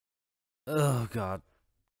Oh god.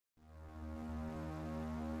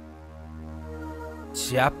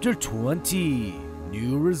 Chapter 20.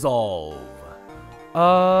 New Resolve.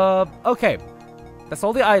 Okay. That's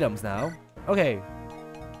all the items now. Okay.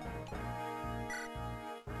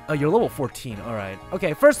 Oh, you're level 14. Alright.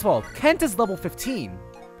 Okay, first of all, Kent is level 15.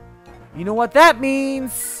 You know what that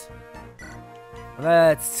means?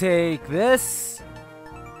 Let's take this.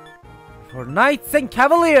 For Knights and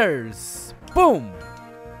Cavaliers. Boom.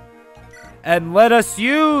 And let us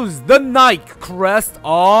use the Knight Crest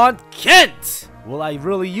on Kent. Will I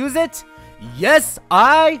really use it? Yes,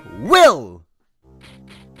 I will.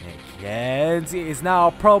 And Kent is now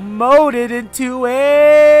promoted into a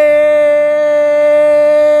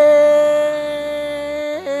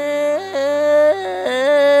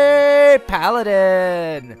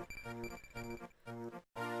Paladin.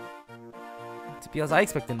 To be honest, I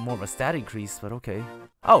expected more of a stat increase, but okay.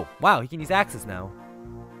 Oh, wow, he can use axes now.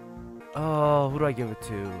 Oh, who do I give it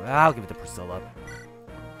to? I'll give it to Priscilla.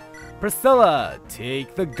 Priscilla,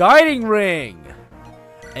 take the guiding ring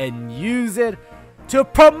and use it to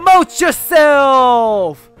promote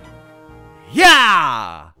yourself.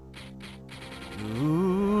 Yeah.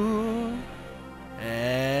 Ooh.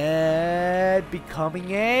 And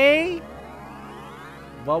becoming a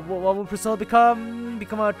what will Priscilla become?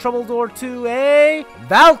 Become a troubadour to a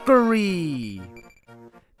Valkyrie.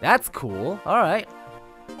 That's cool. All right.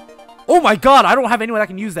 Oh my god, I don't have anyone that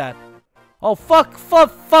can use that. Oh, fudge.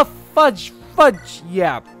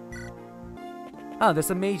 Yeah. Oh, there's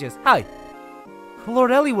some mages. Hi.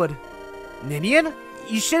 Lord Elliewood. Ninian?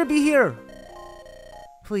 You shouldn't be here.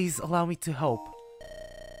 Please allow me to help.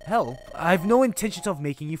 Help? I have no intention of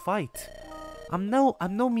making you fight. I'm no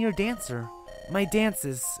mere dancer. My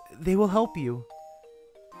dances, they will help you.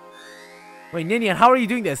 Wait, Ninian, how are you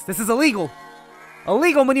doing this? This is illegal.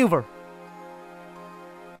 Illegal maneuver.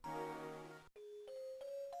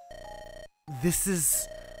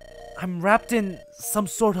 I'm wrapped in some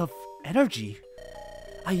sort of energy.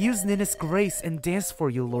 I used Ninnis' grace and danced for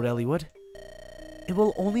you, Lord Elliewood. It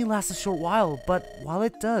will only last a short while, but while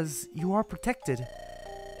it does, you are protected.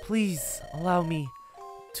 Please allow me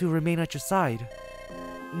to remain at your side.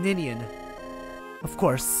 Ninian. Of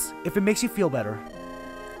course, if it makes you feel better.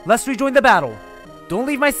 Let's rejoin the battle. Don't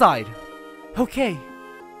leave my side. Okay.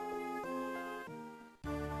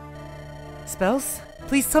 Spells?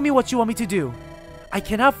 Please tell me what you want me to do. I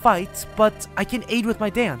cannot fight, but I can aid with my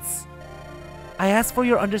dance. I ask for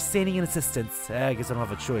your understanding and assistance. I guess I don't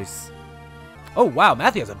have a choice. Oh wow,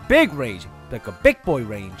 Matthew has a big range. Like a big boy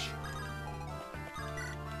range.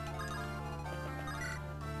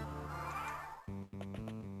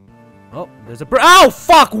 Oh, there's a oh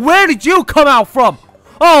fuck, where did you come out from?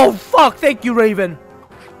 Oh fuck, thank you, Raven.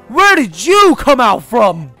 Where did you come out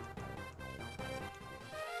from?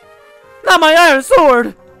 Not my iron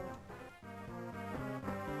sword!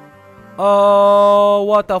 Oh,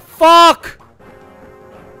 what the fuck?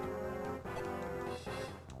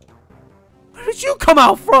 Where did you come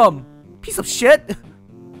out from? Piece of shit!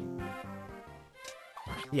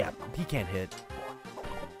 Yeah, he can't hit.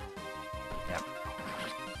 Yeah.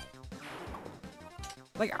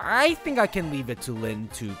 Like, I think I can leave it to Lyn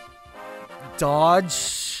to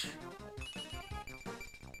dodge.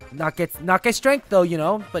 Not get strength though, you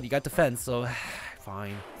know, but you got defense, so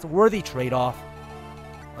fine. It's a worthy trade-off.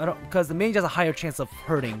 Because the mage has a higher chance of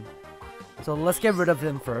hurting. So let's get rid of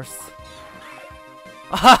him first.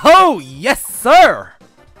 Oh, yes, sir!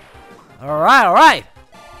 Alright.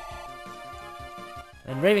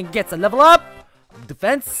 And Raven gets a level up.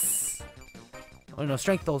 Defense. Oh no,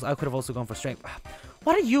 strength though. I could have also gone for strength.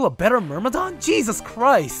 What are you, a better Myrmidon? Jesus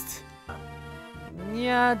Christ!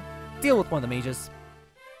 Yeah, deal with one of the mages.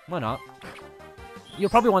 Why not? You're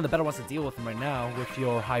probably one of the better ones to deal with him right now with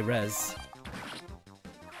your high res.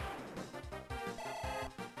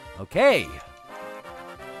 Okay.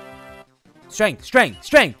 Strength.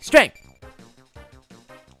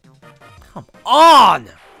 Come on!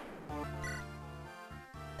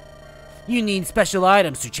 You need special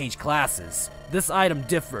items to change classes. This item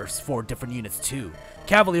differs for different units too.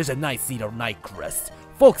 Cavaliers and Knights need a Knight Crest.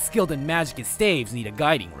 Folks skilled in magic and staves need a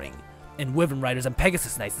Guiding Ring. And Wyvern Riders and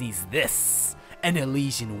Pegasus Knights needs this, an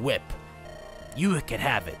Elysian Whip. You can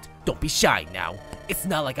have it. Don't be shy now. It's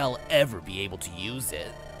not like I'll ever be able to use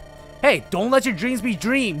it. Hey, don't let your dreams be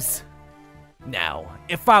dreams. Now,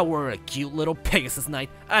 if I were a cute little Pegasus Knight,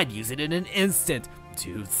 I'd use it in an instant.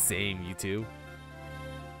 Dude, same, you two.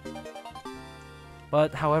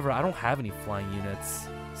 But, however, I don't have any flying units.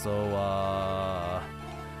 So,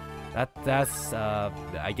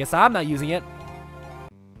 I guess I'm not using it.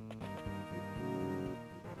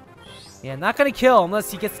 Yeah, not gonna kill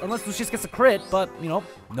unless Lucius gets a crit, but, you know,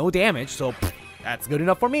 no damage, so that's good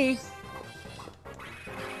enough for me.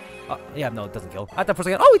 Yeah, no, it doesn't kill. I thought for a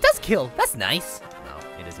second, oh, it does kill. That's nice. No,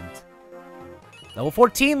 it isn't. Level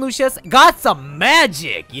 14, Lucius. Got some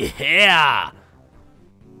magic. Yeah.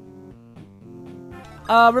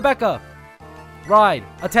 Rebecca. Ride.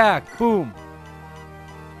 Attack. Boom.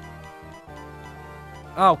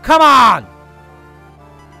 Oh, come on.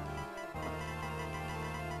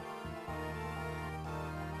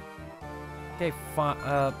 Okay, fine.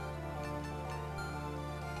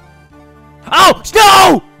 Oh,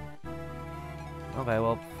 no! Okay,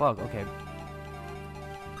 well, fuck, okay.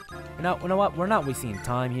 You know what? We're not wasting any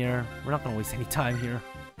time here. We're not gonna waste any time here.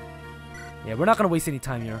 Yeah, we're not gonna waste any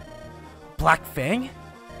time here. Black Fang?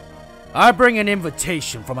 I bring an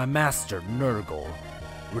invitation from my master, Nurgle.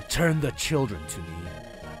 Return the children to me.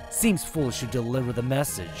 Seems foolish to deliver the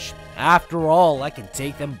message. After all, I can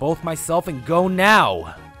take them both myself and go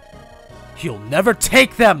now. You'll never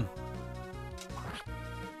take them!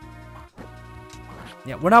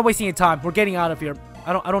 Yeah, we're not wasting any time. We're getting out of here.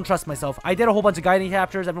 I don't trust myself. I did a whole bunch of guiding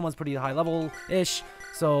captures. Everyone's pretty high level-ish.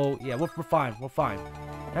 So, yeah, we're fine. We're fine.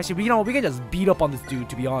 Actually, you know, we can just beat up on this dude,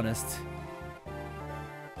 to be honest.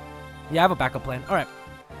 Yeah, I have a backup plan. Alright.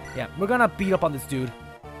 Yeah, we're gonna beat up on this dude.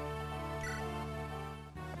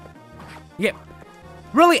 Yeah.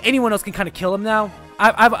 Really, anyone else can kind of kill him now.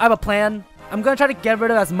 I have a plan. I'm gonna try to get rid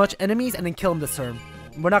of as much enemies and then kill him this turn.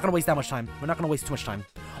 We're not gonna waste that much time. We're not gonna waste too much time.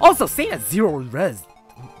 Also, Saint has 0 res.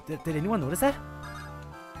 Did anyone notice that?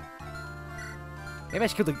 Maybe I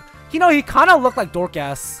should kill the... You know, he kind of looked like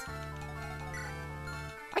Dorcas.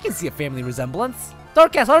 I can see a family resemblance.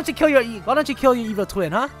 Dorcas, why don't you kill your evil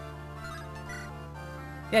twin, huh?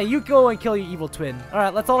 Yeah, you go and kill your evil twin.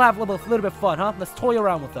 Alright, let's all have a little bit of fun, huh? Let's toy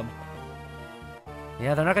around with them.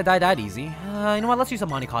 Yeah, they're not gonna die that easy. You know what? Let's use some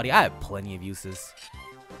Manicotti. I have plenty of uses.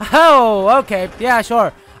 Oh, okay. Yeah,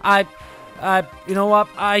 sure. You know what?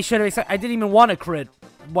 I should have. I didn't even want a crit.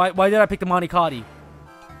 Why did I pick the Manicotti?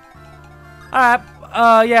 Alright.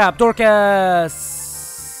 Yeah, Dorcas.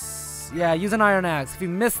 Yeah, use an Iron Axe. If you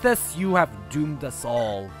miss this, you have doomed us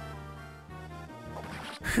all.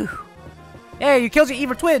 Whew. Hey, you killed your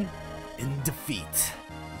evil twin. In defeat,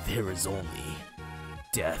 there is only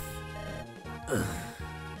death. Ugh.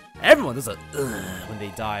 Everyone does a when they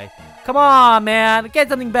die. Come on, man. Get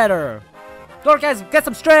something better. Dorcas, get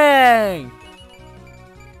some strength.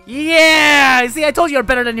 Yeah! See, I told you you're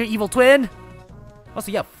better than your evil twin.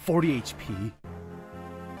 Also, you have 40 HP.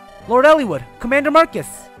 Lord Elliowood, Commander Marcus.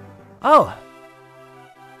 Oh.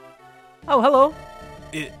 Oh, hello.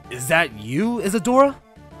 Is that you, Isadora?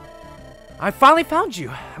 I finally found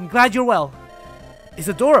you. I'm glad you're well.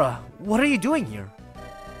 Isadora, what are you doing here?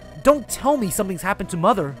 Don't tell me something's happened to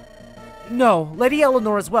Mother. No, Lady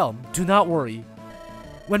Eleanor as well. Do not worry.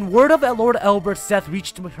 When word of Lord Elbert's death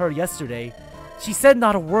reached her yesterday, she said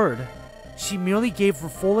not a word. She merely gave her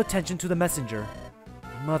full attention to the messenger.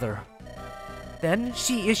 Mother. Then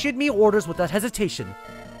she issued me orders without hesitation.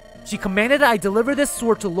 She commanded I deliver this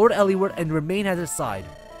sword to Lord Elliowood and remain at his side.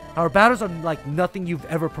 Our battles are like nothing you've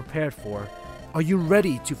ever prepared for. Are you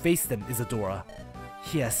ready to face them, Isadora?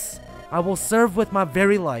 Yes, I will serve with my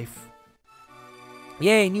very life.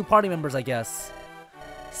 Yay, new party members, I guess.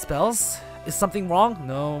 Spells? Is something wrong?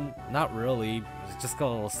 No, not really. It's just got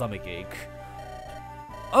a little stomach ache.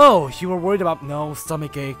 Oh, you were worried about... No,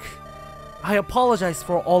 stomach ache. I apologize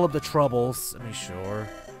for all of the troubles. I mean, sure.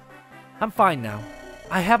 I'm fine now.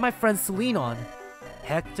 I have my friends to lean on.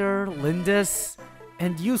 Hector, Lindis,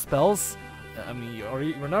 and you, Spells. I mean,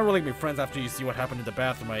 we're not really my friends after you see what happened in the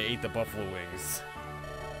bathroom. I ate the buffalo wings.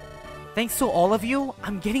 Thanks to all of you,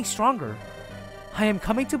 I'm getting stronger. I am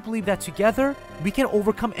coming to believe that together, we can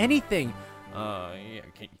overcome anything. Yeah.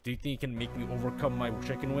 Do you think you can make me overcome my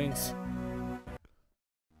chicken wings?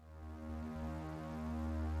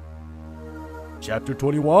 Chapter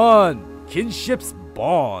 21, Kinship's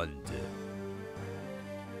Bond.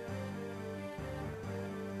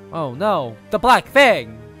 Oh no, the Black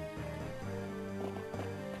Fang!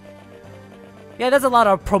 Yeah, there's a lot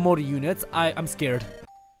of promoted units. I'm scared.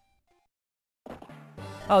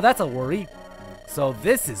 Oh, that's a worry. So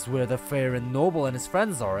this is where the fair and noble and his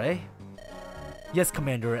friends are, eh? Yes,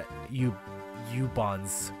 Commander,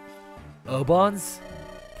 bonds. Bonds?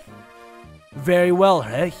 Very well,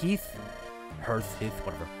 Heath? Heath,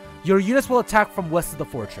 whatever. Your units will attack from west of the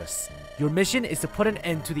fortress. Your mission is to put an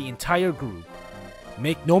end to the entire group.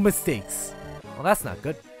 Make no mistakes. Well, that's not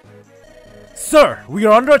good. Sir, we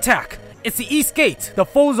are under attack. It's the east gate. The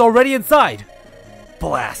foe's already inside.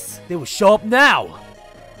 Blast. They will show up now.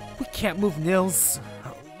 We can't move, Nils.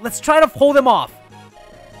 Let's try to hold them off.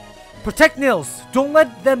 Protect Nils. Don't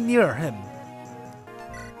let them near him.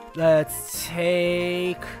 Let's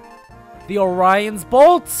take the Orion's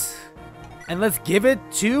Bolt. And let's give it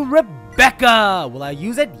to Rebecca. Will I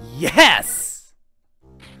use it? Yes.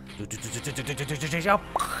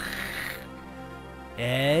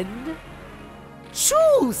 And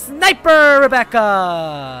shoo! Sniper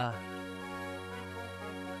Rebecca.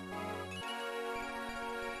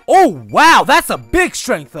 Oh wow, that's a big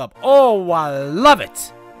strength up. Oh, I love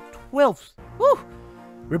it. 12. Woo.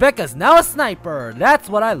 Rebecca's now a sniper. That's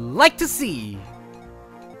what I like to see.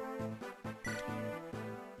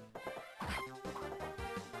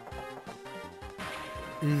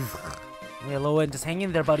 Hey, Owen, just hang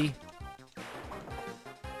in there, buddy.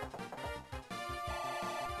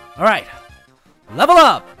 Alright. Level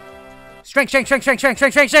up! Strength, strength, strength, strength, strength,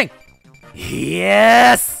 strength, strength, strength!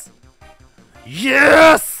 Yes!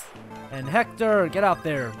 Yes! And Hector, get out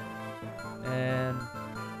there. And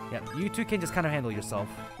yeah, you two can just kind of handle yourself.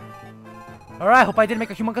 Alright, hope I didn't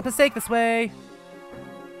make a humongous mistake this way.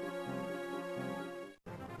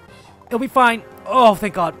 It'll be fine. Oh,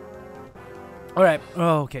 thank God. Alright,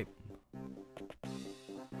 oh, okay.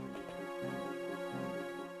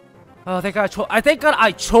 Oh, thank God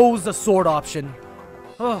I chose the sword option.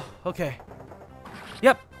 Oh, okay.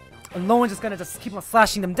 Yep. And Lowen's just gonna keep on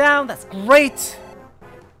slashing them down. That's great.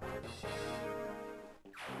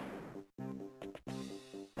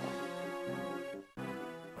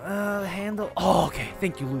 Handle. Oh, okay.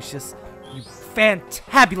 Thank you, Lucius. You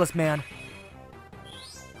fantabulous man.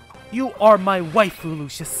 You are my waifu,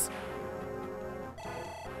 Lucius.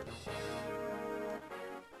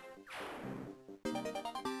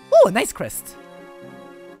 Oh, a nice crest.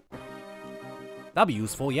 That'd be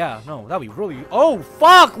useful, yeah. No, that'd be really... Oh,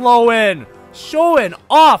 fuck, Lowen! Showing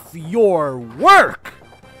off your work!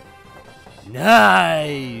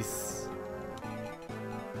 Nice!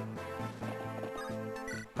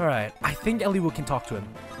 Alright, I think Eliwu can talk to him.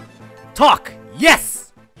 Talk!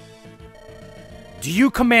 Yes! Do you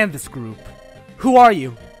command this group? Who are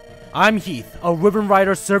you? I'm Heath, a ribbon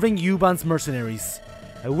rider serving Yuban's mercenaries.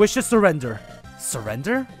 I wish to surrender.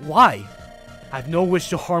 Surrender? Why? I have no wish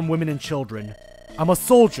to harm women and children. I'm a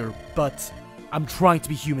soldier, but I'm trying to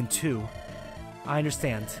be human too. I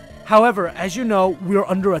understand. However, as you know, we are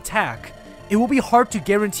under attack. It will be hard to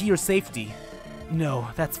guarantee your safety. No,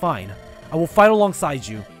 that's fine. I will fight alongside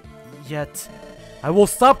you. Yet, I will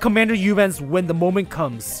stop Commander Yuvans when the moment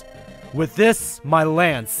comes. With this, my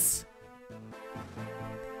lance.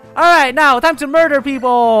 Alright, now, time to murder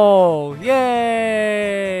people!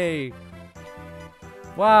 Yay!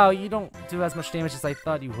 Wow, you don't do as much damage as I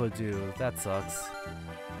thought you would do. That sucks.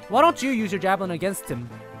 Why don't you use your javelin against him?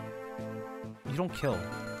 You don't kill.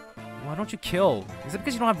 Why don't you kill? Is it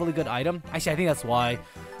because you don't have a really good item? Actually, I think that's why.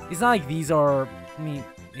 It's not like these are... I mean,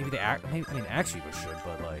 maybe they act... I mean, actually we should,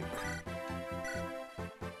 but like...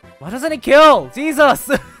 Why doesn't it kill? Jesus!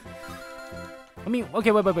 I mean,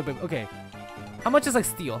 okay, wait, okay. How much is like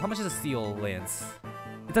steel? How much is a steel lance?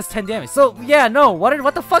 It does 10 damage. So, yeah, no.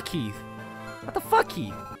 What the fuck, Heath? What the fuck,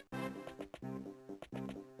 Heath?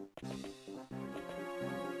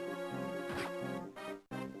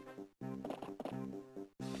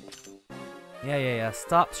 Yeah.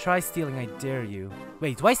 Stop. Try stealing, I dare you.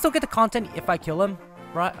 Wait, do I still get the content if I kill him?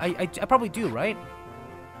 Right? I probably do, right?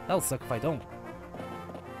 That'll suck if I don't.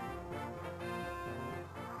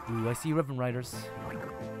 Ooh, I see Ribbon Riders.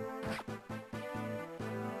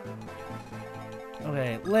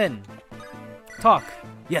 Okay, Lynn. Talk.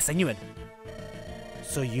 Yes, I knew it.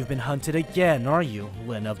 So you've been hunted again, are you,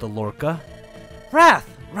 Lynn of the Lorca? Wrath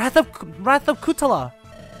of Kutala.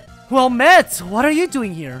 Well met. What are you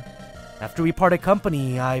doing here? After we parted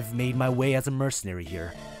company, I've made my way as a mercenary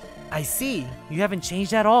here. I see. You haven't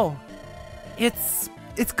changed at all. It's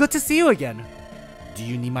good to see you again. Do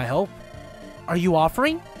you need my help? Are you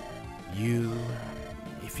offering?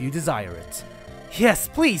 If you desire it. Yes,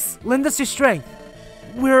 please, lend us your strength.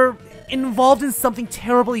 We're involved in something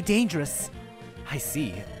terribly dangerous. I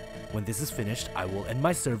see. When this is finished, I will end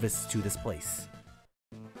my service to this place.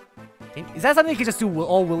 Is that something you can just do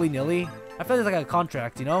all willy-nilly? I feel like it's like a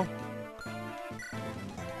contract, you know?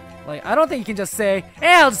 Like, I don't think you can just say,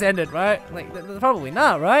 hey, I'll just end it, right? Like, probably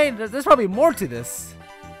not, right? There's probably more to this.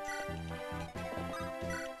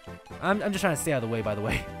 I'm just trying to stay out of the way, by the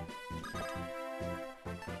way.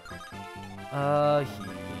 Heal.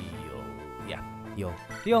 Yeah, heal.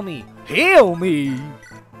 Heal me. Heal me!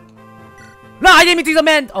 No, I didn't mean to use a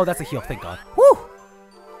man! Oh, that's a heal, thank God. Woo!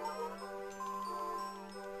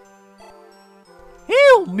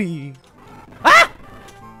 Heal me! Ah!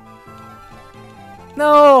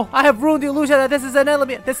 No! I have ruined the illusion that this is an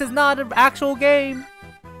element. This is not an actual game.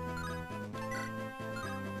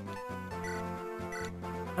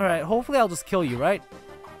 Alright, hopefully I'll just kill you, right?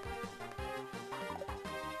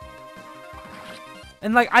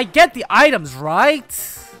 And like, I get the items,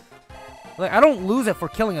 right? Like, I don't lose it for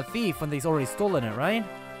killing a thief when they've already stolen it, right?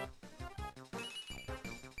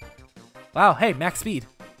 Wow, hey, max speed.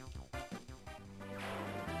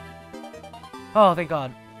 Oh, thank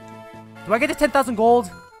God. Do I get the 10,000 gold?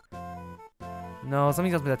 No,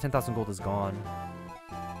 something tells me that 10,000 gold is gone.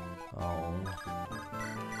 Oh.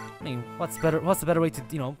 I mean, what's the better way to,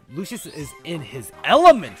 you know, Lucius is in his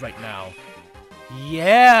element right now.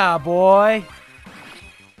 Yeah, boy.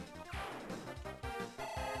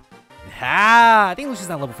 Ha! I think Lucius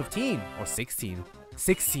is at level 15 or 16.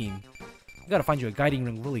 16. You gotta find you a guiding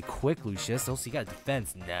ring really quick, Lucius. Also, you got a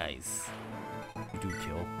defense. Nice. You do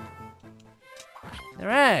kill.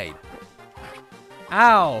 Alright.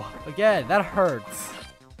 Ow. Again, that hurts.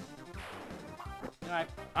 Alright.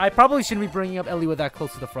 I probably shouldn't be bringing up Eliwood that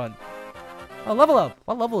close to the front. Oh, level up.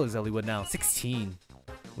 What level is Eliwood now? 16.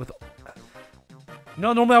 With...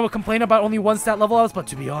 No, normally I would complain about only one stat level ups, but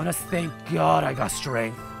to be honest, thank God I got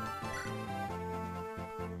strength.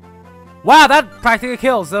 Wow, that practically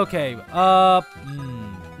kills. Okay.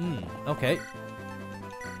 Okay.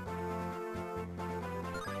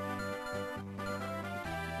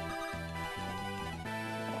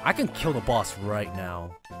 I can kill the boss right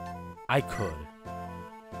now. I could.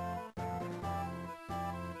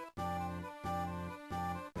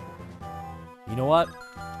 You know what?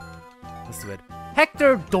 Let's do it.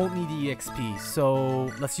 Hector don't need the EXP, so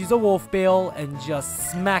let's use a wolf bale and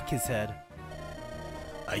just smack his head.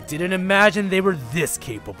 I didn't imagine they were this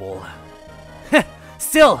capable.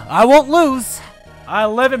 Still, I won't lose. I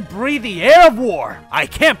live and breathe the air of war. I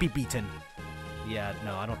can't be beaten. Yeah,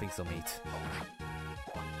 no, I don't think so, mate.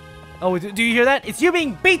 Oh, do you hear that? It's you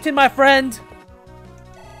being beaten, my friend!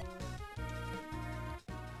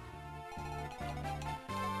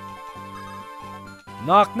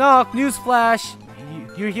 Knock, knock, newsflash.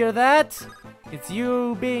 You hear that? It's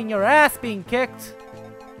you being your ass being kicked.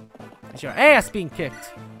 It's your ass being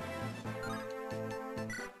kicked.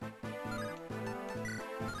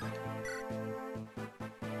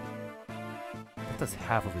 That does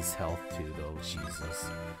half of his health too, though. Jesus. Is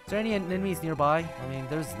there any enemies nearby? I mean,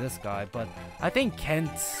 there's this guy, but I think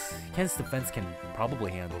Kent's defense can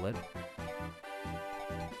probably handle it.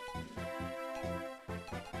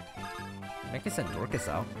 I can send Dorcas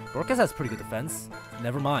out. Dorcas has pretty good defense.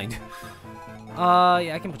 Never mind.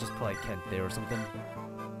 Yeah, I can just play Kent there or something.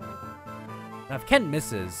 Now, if Kent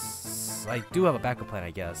misses, I do have a backup plan,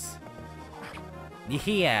 I guess.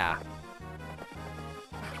 Yeah.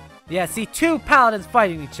 Yeah, see, two paladins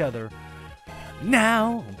fighting each other.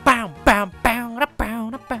 Now, bow, bow, bow, da, bow,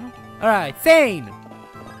 da, bow. Alright, Thane!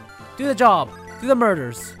 Do the job. Do the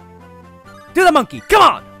murders. Do the monkey. Come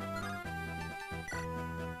on!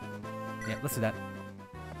 Yeah, let's do that.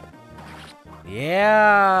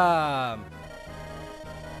 Yeah!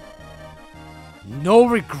 No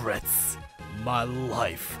regrets. My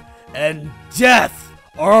life and death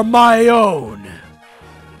are my own.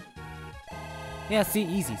 Yeah, see,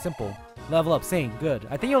 easy, simple. Level up, same, good.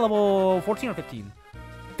 I think you're level 14 or 15.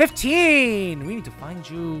 15! We need to find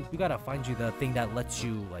you. We gotta find you the thing that lets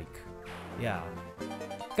you, like, yeah.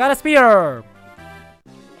 Got a spear!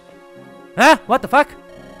 Huh? What the fuck?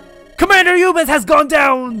 Commander Humans has gone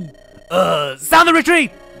down! Sound the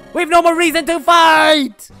retreat! We've no more reason to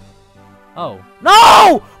fight! Oh.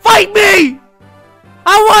 No! Fight me!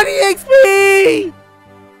 I want EXP!